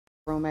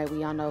roommate.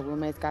 We all know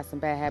roommates got some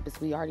bad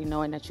habits. We already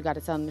knowing that you got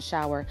to tell him to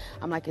shower.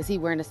 I'm like, is he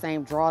wearing the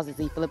same drawers? Is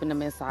he flipping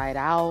them inside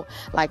out?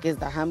 Like, is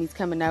the homies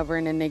coming over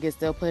and the niggas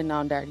still putting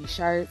on dirty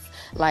shirts?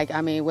 Like,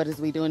 I mean, what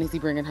is we doing? Is he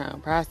bringing home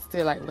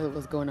prostitute? Like,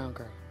 what's going on,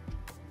 girl?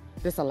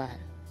 This a lot.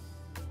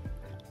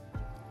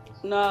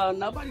 No,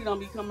 nobody don't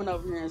be coming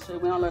over here and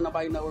shit. We don't let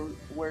nobody know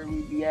where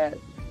we be at.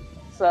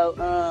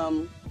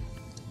 So,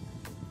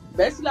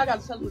 basically, I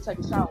got to tell him to take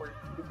a shower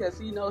because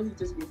he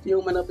just be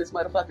fuming up his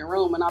motherfucking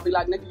room, and I'll be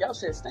like, nigga, your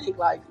shit stink.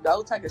 Like,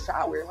 go take a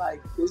shower.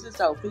 Like, is this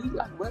your feet?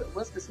 Like,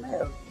 what's the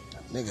smell?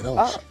 Nigga, don't.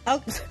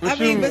 I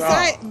mean,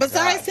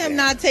 besides him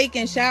not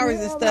taking showers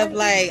and stuff,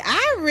 like,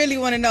 I really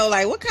want to know,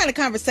 like, what kind of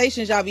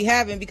conversations y'all be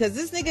having, because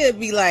this nigga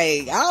be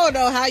like, I don't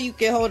know how you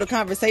can hold a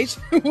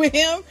conversation with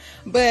him,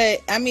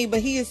 but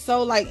he is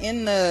so, like,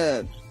 in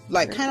the,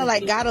 like, kind of,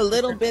 like, got a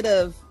little bit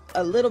of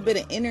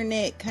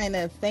internet kind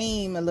of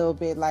fame, a little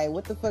bit. Like,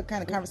 what the fuck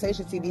kind of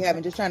conversations he be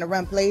having? Just trying to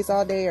run plays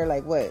all day, or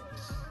like what?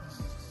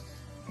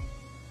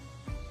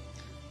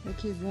 It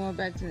keeps going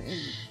back to the end.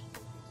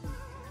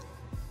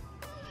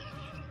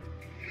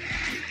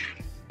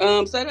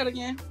 Say that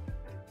again.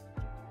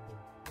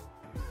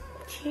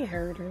 He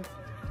heard her.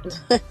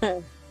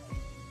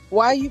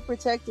 Why are you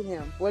protecting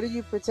him? What are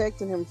you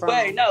protecting him from?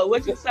 Wait, no,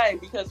 what you say?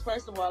 Because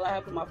first of all, I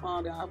have to put my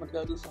phone down. I'm gonna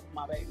go do something for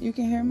my baby. You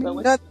can hear me? So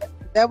No,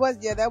 that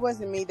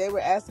wasn't me. They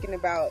were asking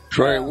about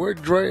Dre, where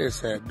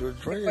Dre's at?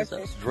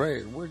 That's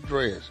Dre. Where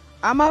Dre's?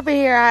 I'm over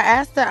here. I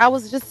asked her. I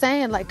was just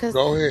saying, like, cause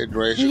Go ahead,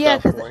 Dre.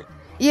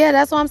 yeah,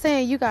 that's what I'm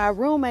saying. You got a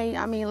roommate.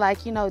 I mean, like,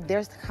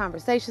 there's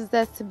conversations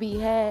that's to be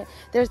had.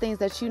 There's things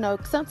that,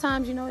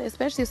 sometimes,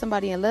 especially if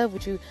somebody in love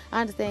with you, I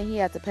understand he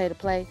had to pay to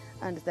play.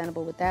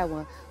 Understandable with that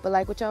one. But,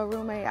 like, with your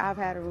roommate, I've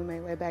had a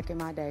roommate way back in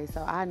my day.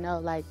 So I know,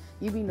 like,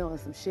 you be knowing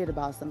some shit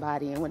about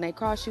somebody. And when they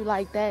cross you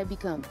like that, it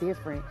becomes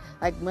different.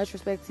 Like, much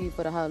respect to you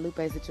for the whole Lupe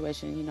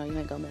situation. You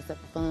ain't gonna mess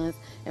up the funds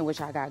and which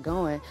I got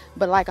going.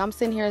 But, like, I'm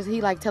sitting here, is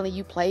he, like, telling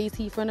you plays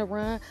he finna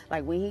run?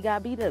 Like, when he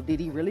got beat up, did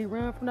he really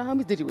run from the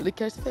homies? Did he really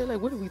catch the field?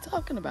 Like, what are we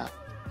talking about?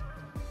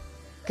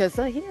 Because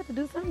he had to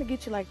do something to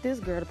get you like this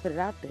girl to put it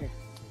out there.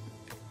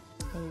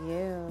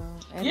 Yeah.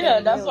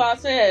 Yeah, that's what I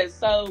said.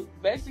 So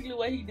basically,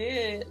 what he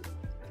did,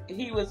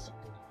 he was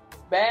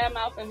bad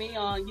mouthing me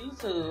on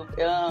YouTube.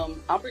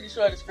 I'm pretty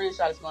sure the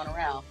screenshot is going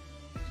around,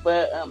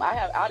 but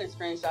I didn't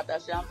screenshot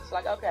that shit. I'm just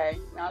like, okay.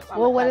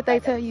 Well, what did they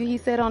tell you he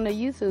said on the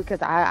YouTube?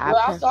 Because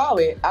I saw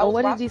it.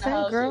 What did he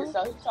say, girl? Shit.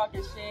 So he's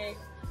talking shit.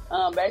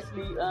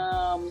 Basically,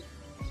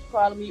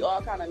 calling me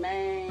all kind of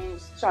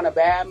names, trying to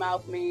bad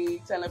mouth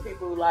me, telling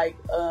people like,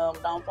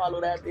 don't follow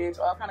that bitch,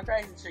 all kind of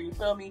crazy shit. You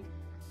feel me?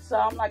 So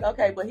I'm like,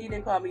 okay, but he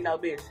didn't call me no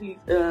bitch. He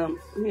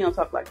don't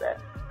talk like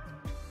that.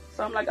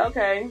 So I'm like,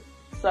 okay.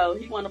 So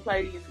he want to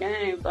play these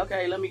games.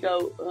 Okay, let me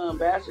go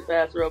bash his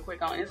ass real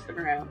quick on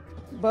Instagram.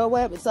 But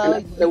what?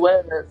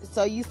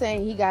 So you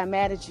saying he got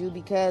mad at you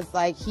because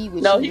like he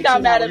was? No, he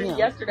got mad at me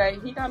yesterday.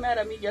 He got mad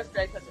at me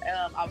yesterday because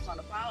I was on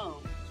the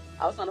phone.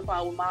 I was on the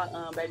phone with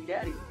my baby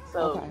daddy.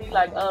 So he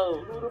like,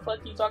 oh, who the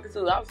fuck you talking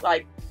to? I was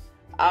like,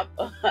 I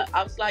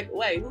was like,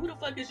 wait, who the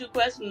fuck is you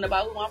questioning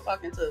about who I'm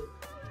talking to?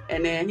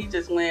 And then he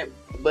just went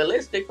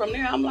ballistic from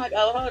there. I'm like,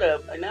 oh, hold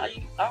up. And now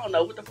I don't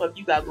know what the fuck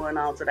you got going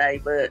on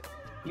today, but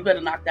you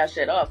better knock that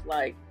shit off.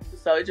 Like,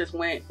 so it just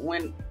went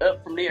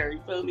up from there. You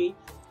feel me?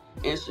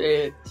 And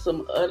shit,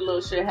 some other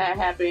little shit had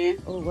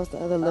happened. Oh, what's the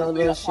other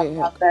little shit?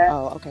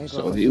 Oh, okay.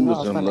 So he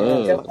was in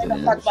love. Yeah, we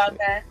don't talk about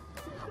that.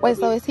 Wait,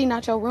 so is he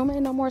not your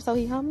roommate no more? So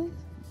he homeless?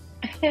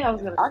 I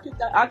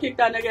kicked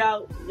that nigga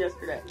out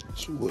yesterday.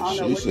 She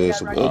said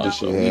some other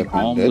shit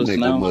happened. That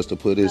nigga must have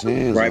put his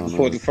hands right on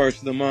before her. the first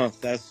of the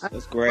month. That's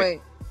great.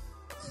 Wait.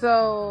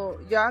 So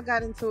y'all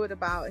got into it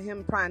about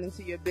him prying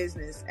into your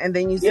business, and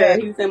then you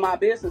said he's in my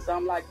business. So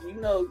I'm like,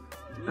 you don't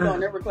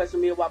never question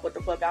me about what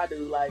the fuck I do.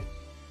 Like,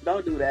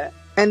 don't do that.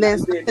 And then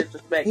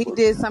he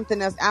did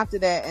something else after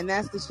that, and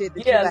that's the shit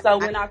that so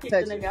when I kicked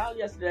the nigga out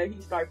yesterday, he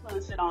started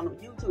putting shit on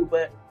YouTube,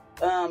 but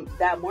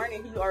that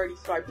morning he already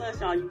started playing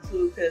shit on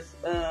YouTube because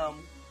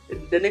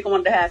the nigga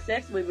wanted to have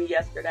sex with me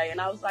yesterday,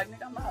 and I was like,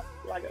 nigga, I'm not,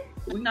 like,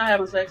 we not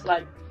having sex.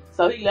 Like,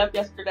 so he left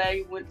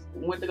yesterday, went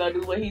to go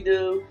do what he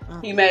do.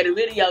 He made a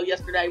video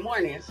yesterday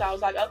morning, so I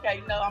was like,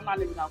 okay, I'm not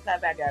even gonna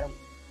clap back at him.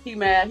 He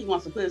mad, he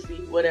wants some pussy,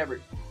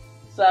 whatever.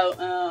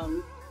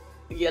 So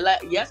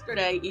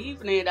yesterday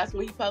evening, that's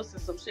when he posted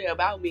some shit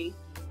about me,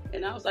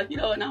 and I was like,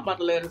 and I'm about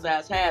to let his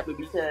ass have it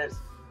because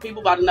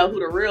people about to know who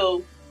the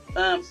real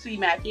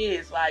C-Mac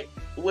is. Like,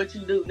 what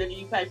you do, nigga,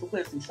 you pay for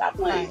pussy, stop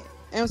playing. Right.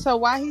 And so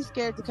why he's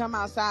scared to come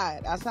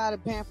outside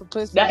of paying for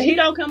pussy? He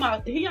don't come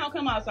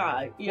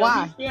outside.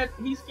 Why?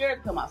 He's scared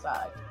to come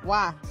outside.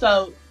 Why?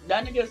 So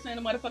that nigga is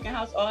in the motherfucking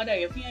house all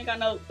day. If he ain't got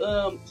no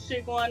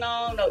shit going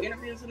on, no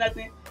interviews or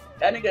nothing,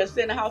 that nigga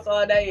sit in the house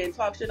all day and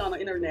talk shit on the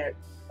internet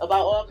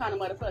about all kind of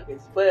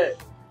motherfuckers. But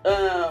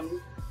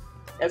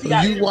if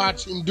you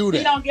watch him do that.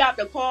 He don't get out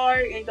the car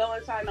and go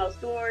inside no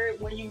store.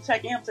 When you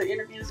take him to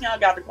interviews, he don't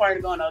get out the car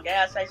to go to a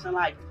gas station.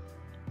 Like,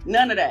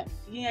 none of that.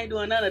 He ain't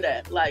doing none of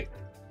that. Like,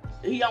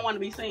 he don't want to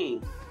be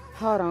seen.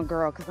 Hold on,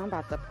 girl, because I'm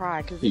about to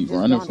cry. Cause he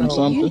running from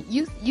something?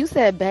 You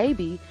said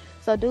baby.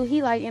 So do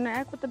he like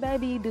interact with the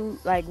baby? Do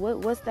like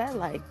what's that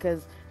like?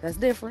 Because that's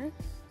different.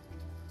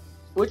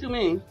 What you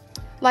mean?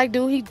 Like,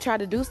 do he try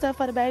to do stuff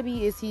for the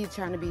baby? Is he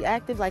trying to be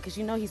active? Like, cause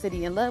he said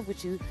he in love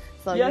with you.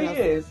 So yeah, he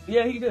is.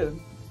 Yeah, he do.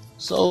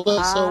 So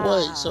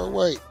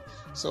wait.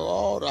 So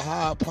all the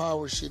high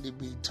power shit he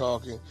be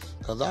talking,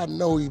 cause I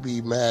know he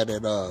be mad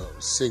at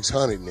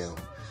 600 now.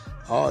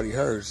 I already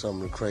heard some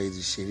of the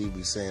crazy shit he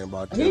be saying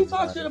about. He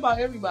talk shit about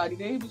everybody.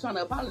 Then he be trying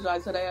to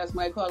apologize to the ass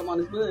when they call him on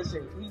his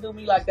bullshit. He do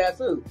me like that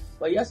too.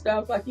 But yesterday I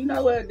was like, you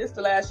know what? This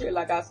the last shit.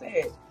 Like I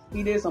said,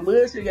 he did some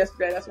bullshit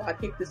yesterday. That's why I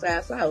kicked his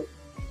ass out.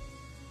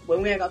 But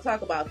we ain't gonna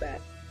talk about that.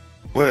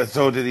 What?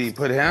 So did he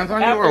put hands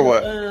on you or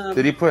what?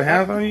 Did he put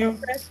hands on you?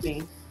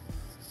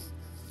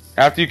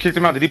 After you kicked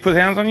him out, did he put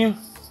hands on you?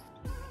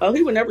 Oh,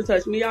 he would never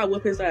touch me. I'll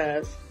whip his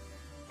ass.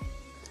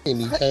 And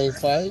he can't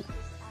fight?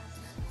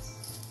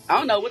 I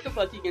don't know what the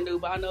fuck he can do,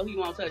 but I know he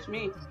won't touch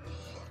me.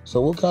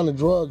 So what kind of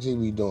drugs he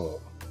be doing?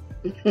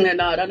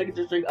 Nah, that nigga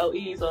just drink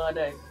OEs all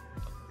day.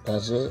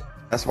 That's it?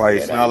 That's why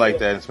he smell like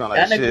that. It smell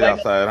like shit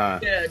outside, huh?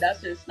 Yeah,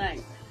 that's just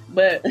stink.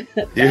 But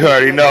you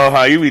already know,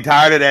 huh? You be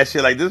tired of that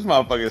shit. Like, this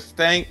motherfucker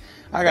stink.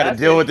 I gotta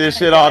deal with this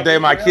shit all day.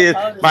 My kid,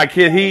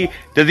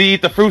 does he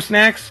eat the fruit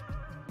snacks?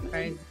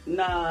 Right.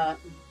 Nah.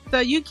 So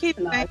you keep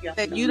saying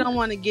that you don't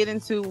want to get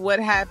into what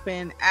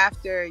happened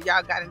after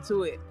y'all got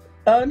into it.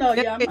 Oh no,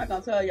 yeah, I'm not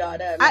gonna tell y'all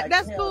that. Like,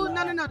 that's cool.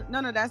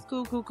 No, that's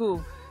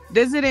cool.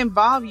 Does it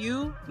involve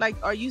you? Like,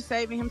 are you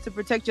saving him to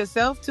protect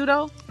yourself too,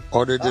 though?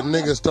 Or did the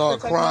nigga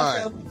start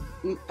crying?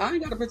 I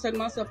ain't gotta protect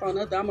myself on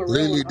nothing. I'm a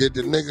real Lele, did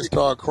the nigga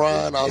start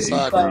crying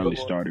outside? He probably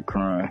started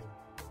crying.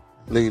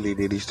 Lele,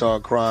 did he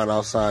start crying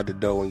outside the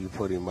door when you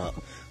put him out?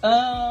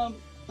 Nah,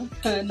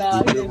 he didn't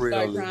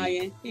start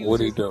crying.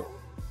 What'd he do?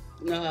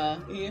 Nah,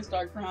 he didn't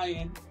start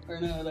crying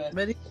or none of that.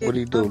 What'd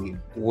he do?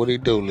 What'd he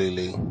do,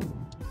 Lele?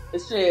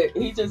 Shit,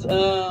 he just I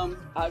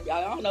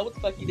don't know what the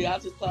fuck he did. I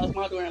just closed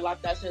my door and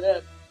locked that shit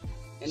up.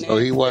 And so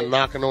he wasn't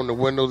knocking on the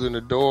windows and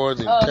the doors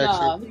and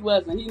texting? No, he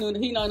wasn't.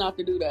 He know not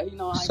to do that. He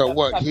know. So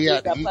what?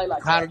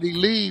 How did he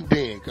leave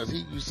then? Because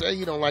you say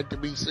he don't like to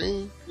be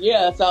seen.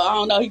 Yeah, so I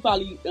don't know. He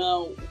probably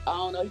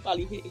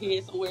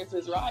hid somewhere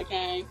since ride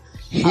came.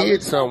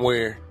 Hid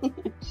somewhere.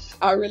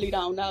 I really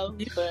don't know.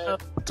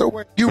 But so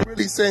what? You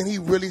really saying he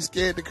really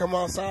scared to come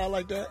outside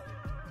like that?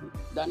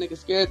 That nigga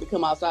scared to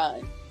come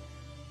outside.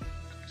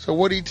 So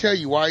what did he tell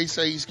you? Why he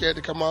say he's scared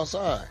to come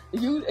outside?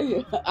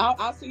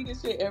 I see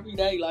this shit every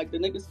day. Like, the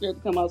nigga scared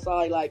to come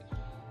outside. Like,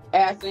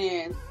 as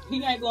in,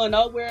 he ain't going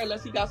nowhere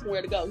unless he got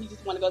somewhere to go. He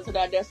just want to go to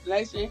that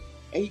destination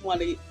and he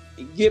want to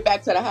get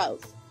back to the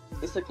house.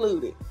 It's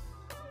secluded.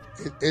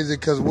 Is it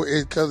because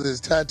of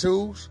his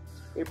tattoos?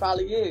 It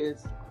probably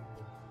is.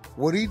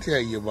 What did he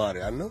tell you about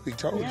it? I know he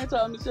told you. He ain't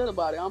telling me shit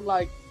about it. I'm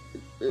like,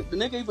 the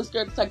nigga even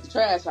scared to take the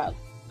trash out.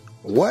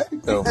 What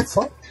the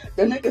fuck?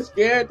 The nigga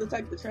scared to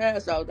take the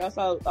trash out. That's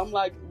how I'm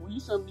like, you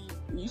shouldn't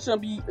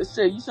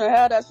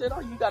have that shit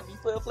on. You gotta be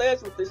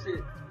full-fledged with this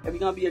shit. If you're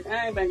gonna be a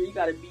gangbanger, you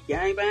gotta be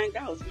gang-banged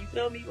out. So you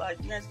feel me?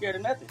 Like, you ain't scared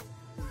of nothing.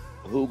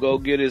 Who go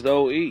get his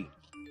OE?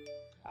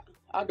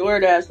 I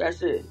DoorDash that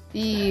shit.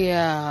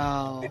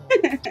 Yeah.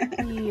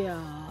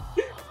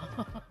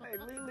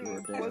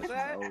 What's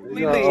that?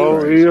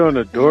 OE on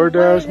the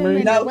DoorDash,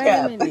 man? No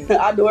cap.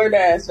 I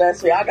DoorDash that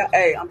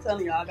shit. I'm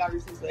telling you, I got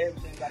receipts for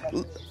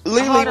everything.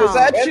 Lele, was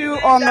that you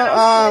on the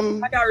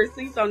I got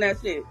receipts on that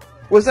shit.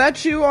 Was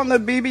that you on the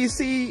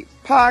BBC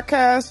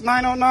podcast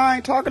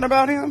 909 talking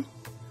about him?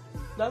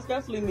 That's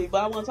definitely me,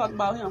 but I want to talk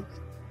about him.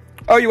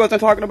 Oh, you wasn't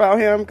talking about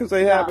him because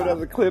they have it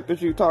as a clip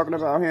that you talking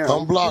about him.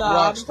 Unblock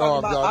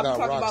Rockstar. I'll be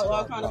talking about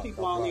all kind of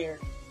people on here.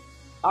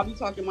 I'll be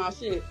talking my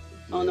shit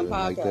on the podcast.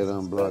 Like that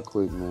unblock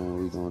quick,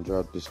 man. We gonna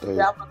drop this tape.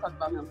 Yeah, I want to talk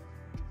about him.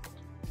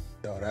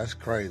 Yo, that's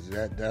crazy.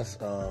 That's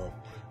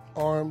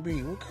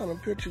R&B. What kind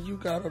of picture you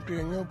got up there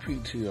in your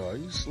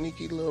PTR? You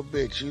sneaky little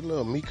bitch. You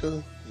little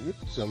Mika.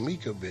 You're a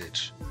Mika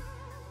bitch.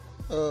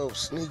 Oh,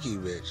 sneaky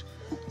bitch.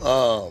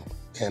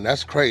 And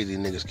that's crazy.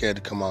 Niggas scared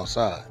to come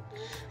outside.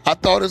 I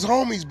thought his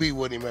homies be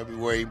with him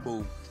everywhere he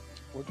moved.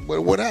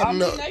 What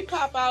happened? They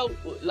pop out.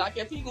 Like,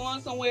 if he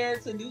going somewhere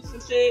to do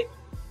some shit,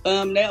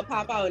 they'll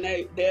pop out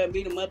and they'll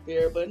meet him up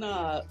there. But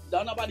nah,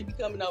 don't nobody be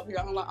coming up here.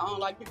 I don't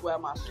like people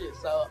at my shit.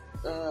 So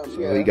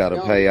he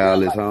gotta pay all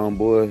his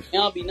homeboys. It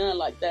don't be nothing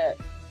like that.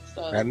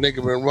 So that nigga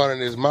been running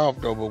his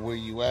mouth though. But where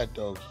you at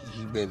though?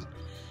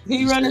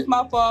 He run his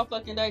mouth all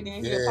fucking day.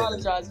 Then he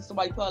apologize if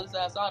somebody call his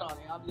ass out on it.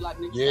 I'll be like,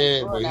 nigga,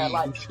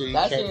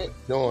 that shit.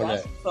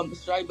 That's some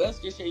straight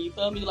busted shit. You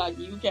feel me? Like,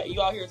 you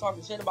out here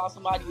talking shit about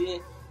somebody.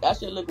 Then that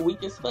shit look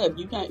weak as fuck.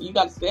 You got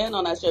to stand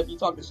on that shit if you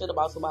talking shit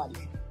about somebody.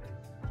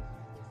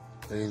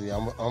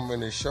 I'm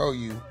gonna show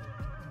you.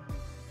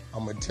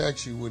 I'm gonna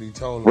text you what he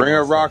told me. Bring a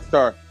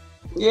Rockstar.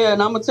 Yeah,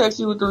 and I'm gonna text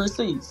you with the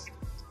receipts.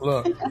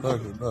 Look.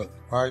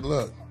 Right,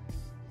 look.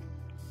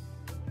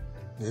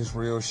 It's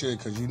real shit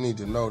because you need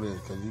to know this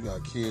because you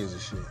got kids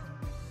and shit.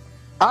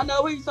 I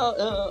know he told.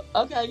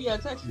 Okay, yeah,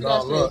 text me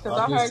that shit because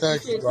I heard some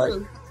shit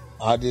too.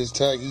 I just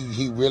tell you,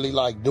 he really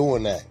like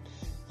doing that.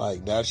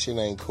 Like, that shit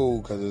ain't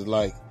cool, because it's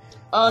like...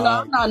 Oh, no,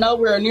 I'm not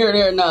nowhere near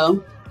there,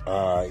 no.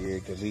 All right, yeah,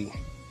 because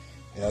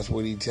that's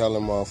what he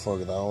telling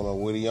motherfuckers. I don't know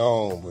what he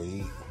on, but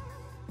he...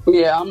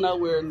 Yeah, I'm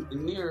nowhere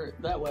near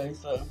it that way,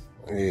 so...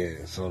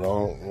 Yeah, so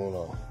don't, you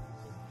know...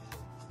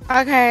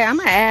 Okay, I'm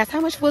gonna ask,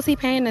 how much was he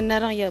paying to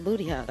nut on your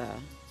booty hole, though?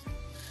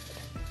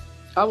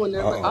 I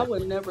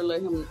would never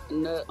let him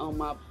nut on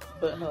my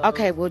butthole.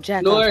 Okay, well,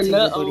 jack nor off to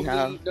nut your booty on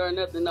hole. me, nor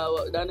nothing.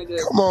 No, that nigga.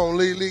 Come on,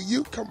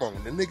 Lele, come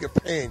on. The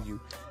nigga paying you.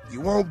 You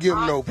won't give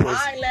him no pussy.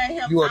 I let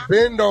him. You will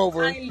bend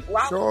over,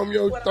 show him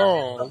your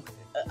thong.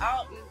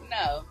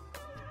 No,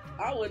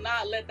 I would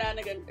not let that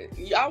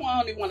nigga. I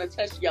only want to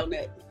touch your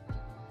neck.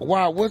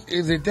 Why? What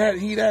is it? That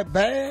he that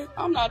bad?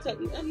 I'm not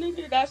touching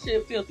nigga. That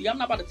shit filthy. I'm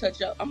not about to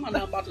touch you. I'm not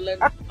about to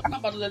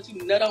let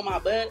you nut on my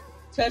butt.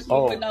 Touch me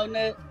with no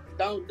nut.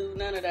 Don't do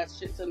none of that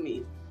shit to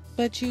me.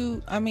 But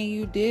you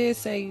did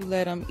say you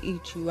let him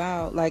eat you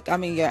out,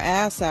 your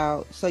ass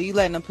out. So you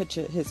letting him put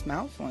his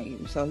mouth on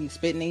you, so he's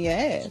spitting in your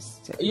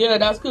ass. Yeah,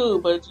 that's cool,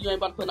 but you ain't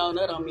about to put no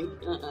nut on me.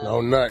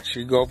 No nut.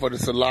 She go for the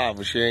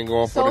saliva. She ain't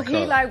going for the cum. So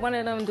he like one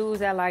of them dudes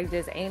that like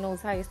just anal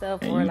type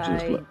stuff, or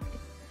like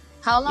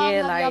how long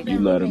have y'all been? You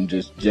let him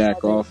just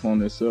jack off on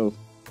himself.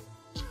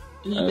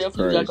 He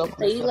definitely jack off.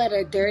 So you let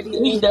a dirty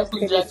nigga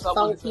put his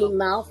funky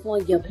mouth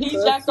on your pussy?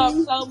 He jacked off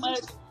so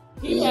much.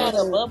 He had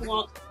a bubble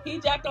on. He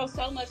jacked off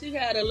so much. He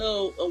had a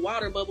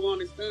water bubble on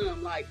his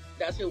thumb. Like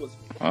that shit was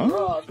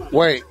raw.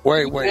 Wait.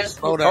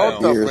 Slow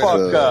down. Hold the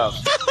fuck up.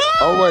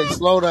 Oh wait,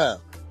 slow down.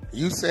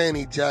 You saying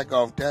he jack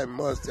off that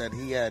much that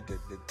he had the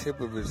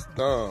tip of his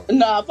thumb?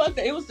 Nah, fuck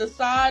that. It was the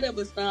side of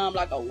his thumb,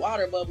 like a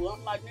water bubble.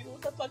 I'm like, nigga,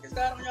 what the fuck is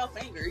that on your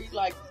finger? He's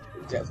like,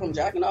 from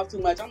jacking off too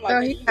much. I'm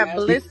like, he got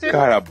blisters.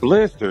 Got a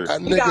blister.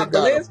 That He nigga got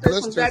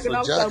blisters from jacking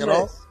jacking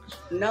off so much.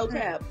 No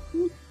cap.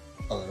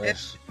 Oh,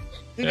 that's...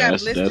 He got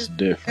blisters. That's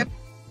different.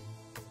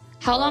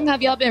 How long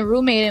have y'all been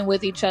roommating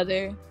with each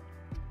other?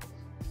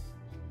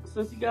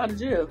 Since he got out of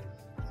jail.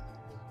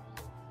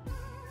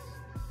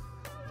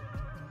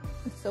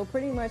 So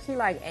pretty much he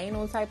like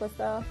anal type of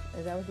stuff.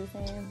 Is that what you're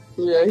saying?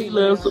 Yeah, he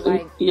loves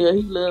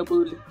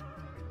booty.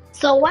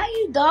 So why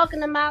you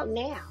dogging him out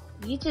now?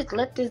 You just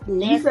let this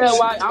nasty. You said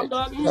why I'm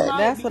dogging him out?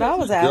 That's what I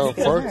was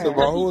asking. Yo, first of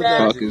all, who the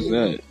fuck is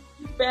that?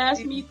 He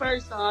bashed me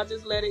first, so I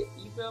just let it.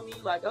 You feel me?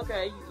 Like,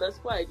 okay, let's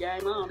play.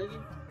 Game on,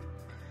 nigga.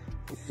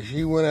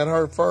 She went at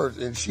her first,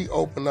 and she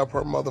opened up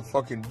her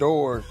motherfucking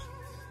doors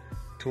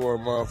to her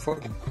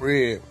motherfucking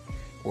crib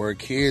where her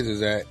kids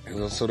is at,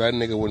 so that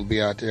nigga wouldn't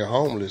be out there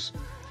homeless.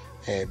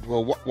 And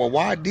well,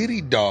 why did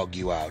he dog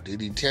you out? Did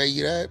he tell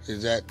you that?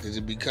 Is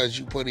it because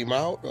you put him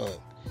out? Or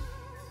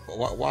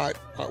why?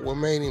 What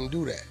made him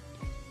do that?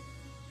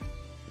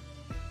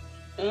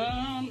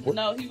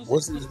 No, he was.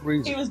 What's his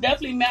reason? He was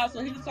definitely mad.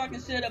 So he was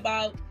talking shit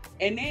about,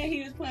 and then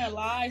he was putting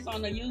lies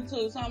on the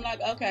YouTube. So I'm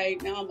like, okay,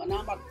 now I'm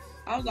about.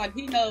 I was like,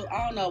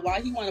 I don't know why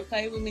he want to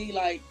play with me.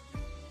 Like,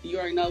 you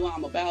already know what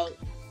I'm about.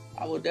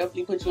 I will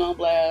definitely put you on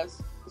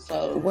blast.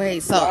 So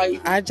wait,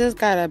 I just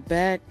got a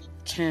back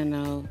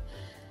channel.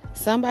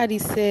 Somebody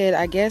said,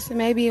 I guess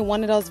maybe in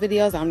one of those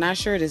videos, I'm not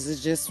sure, this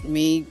is just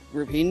me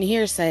repeating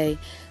hearsay,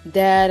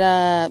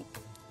 that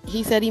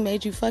he said he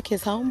made you fuck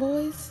his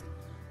homeboys.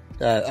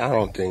 I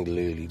don't think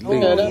Lele.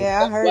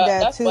 Yeah, I heard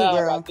that too,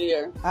 girl.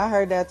 I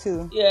heard that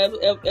too. Yeah,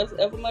 if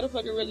a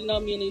motherfucker really know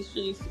me in these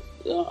streets,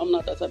 I'm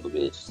not that type of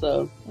bitch.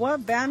 So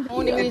what band?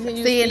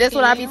 See, and that's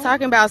what I be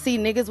talking about. See,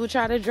 niggas would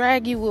try to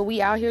drag you when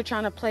we out here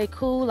trying to play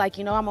cool. Like,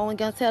 I'm only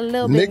gonna tell a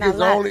little bit. Not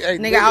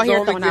nigga out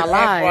here throwing out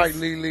lies. Right,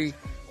 Lele.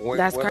 When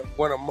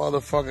a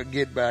motherfucker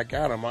get back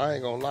at him, I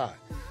ain't gonna lie.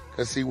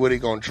 Cause see, what he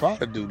gonna try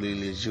to do,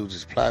 Lele, is use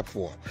his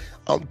platform.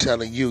 I'm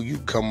telling you, you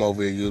come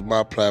over here, use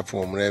my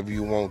platform whenever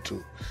you want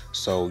to.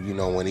 So,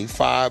 when he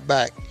fire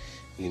back,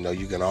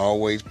 you can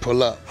always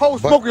pull up. Hold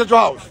smokers at your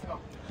house.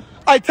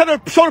 I tell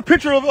them, show the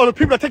picture of the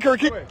people that take care of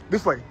kids.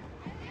 This way.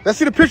 Let's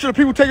see the picture of the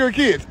people who take care of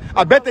kids.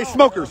 I bet they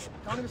smokers.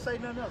 Don't even say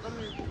nothing else.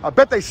 I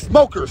bet they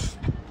smokers.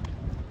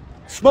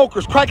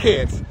 Smokers,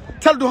 crackheads.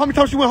 Tell her how many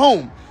times she went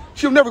home.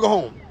 She'll never go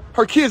home.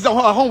 Her kids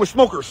are home with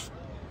smokers.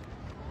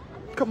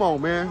 Come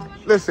on, man.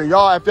 Listen,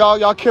 y'all, if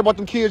y'all care about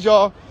them kids,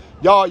 y'all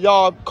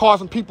call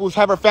some people who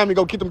have her family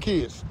go get them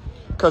kids.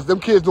 Because them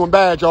kids doing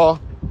bad, y'all.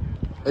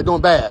 They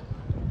doing bad.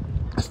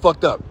 That's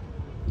fucked up.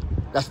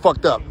 That's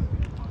fucked up.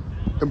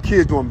 Them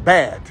kids doing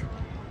bad.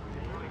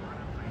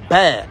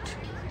 Bad.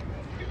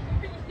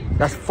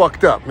 That's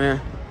fucked up,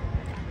 man.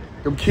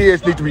 Them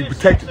kids need to be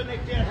protected. Them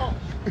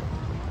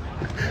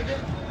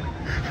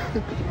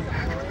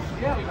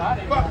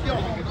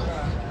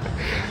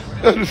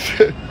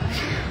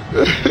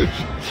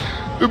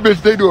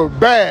bitch, they doing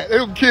bad.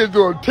 Them kids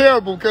doing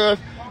terrible, cuz.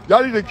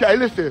 Y'all need to, hey,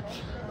 listen.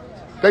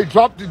 They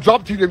dropped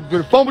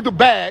the phone with the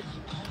bag.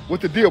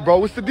 What's the deal, bro?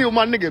 What's the deal with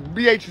my nigga?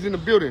 BH is in the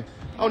building.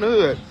 On the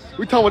hood.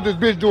 We talking about this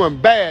bitch doing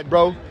bad,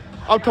 bro.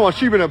 I'm talking about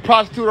she been a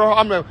prostitute.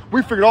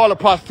 We figured all the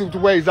prostitute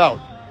ways out.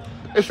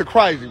 It's a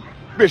crazy.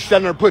 Bitch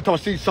standing there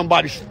talking see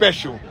somebody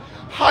special.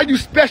 How you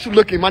special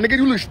looking, my nigga?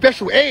 You look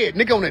special ed,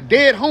 nigga, on the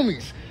dead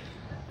homies.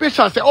 Bitch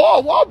trying to say,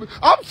 oh, well,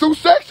 I'm too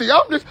sexy.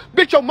 I'm just,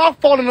 bitch, your mouth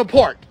falling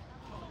apart.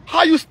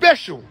 How you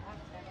special?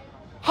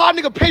 How a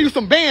nigga pay you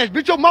some bands?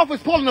 Bitch, your mouth is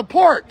falling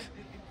apart.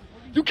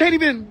 You can't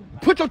even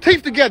put your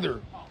teeth together.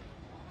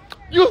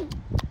 You...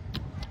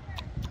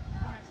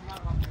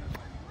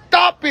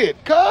 Stop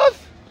it, cuz.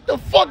 What the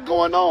fuck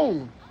going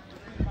on?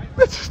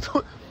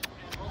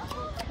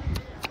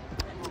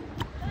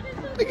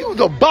 Nigga was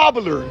a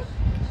bobbler.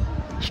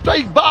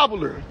 Straight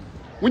bobbler.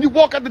 When you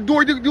walk out the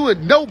door, you a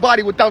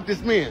nobody without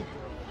this man.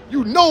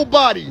 You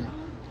nobody.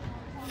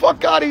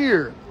 Fuck out of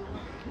here.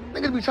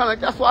 Niggas be trying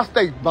to, that's why I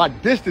stay my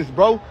distance,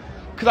 bro.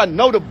 Cause I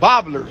know the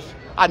bobblers.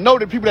 I know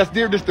the people that's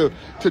there just to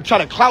try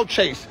to clout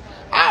chase.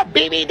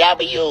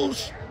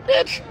 BBWs.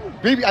 Bitch.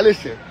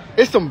 Listen,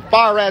 it's some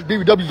fire ass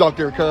BBWs out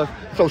there, cuz.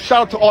 So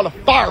shout out to all the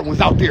fire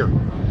ones out there.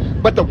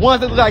 But the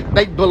ones that look like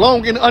they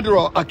belong in under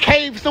a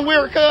cave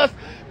somewhere, cuz,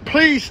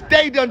 please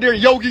stay down there,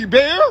 Yogi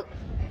Bear.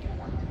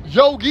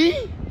 Yogi,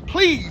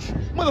 please.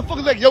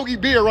 Motherfuckers like Yogi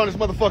Bear on this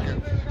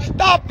motherfucker.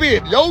 Stop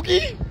it,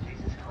 Yogi.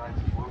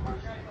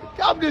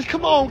 Y'all just,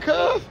 come on,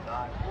 cuz.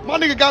 My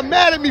nigga got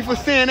mad at me for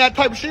saying that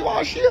type of shit.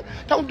 Oh, shit,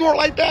 don't do it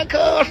like that,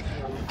 cuz.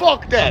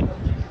 Fuck that.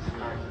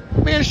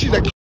 Man, she's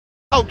a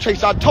out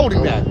chase. I told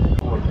him that.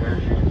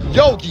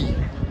 Yogi.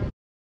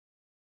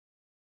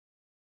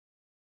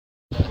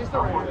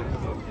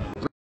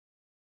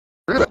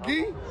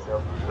 Yogi?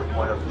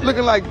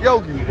 Looking like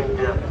Yogi.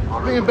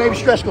 Me and Baby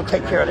Stretch gonna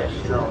take care of this.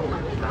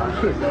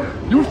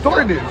 You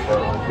started this.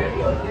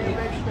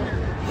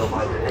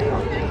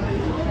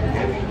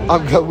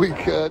 I'm good, we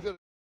could.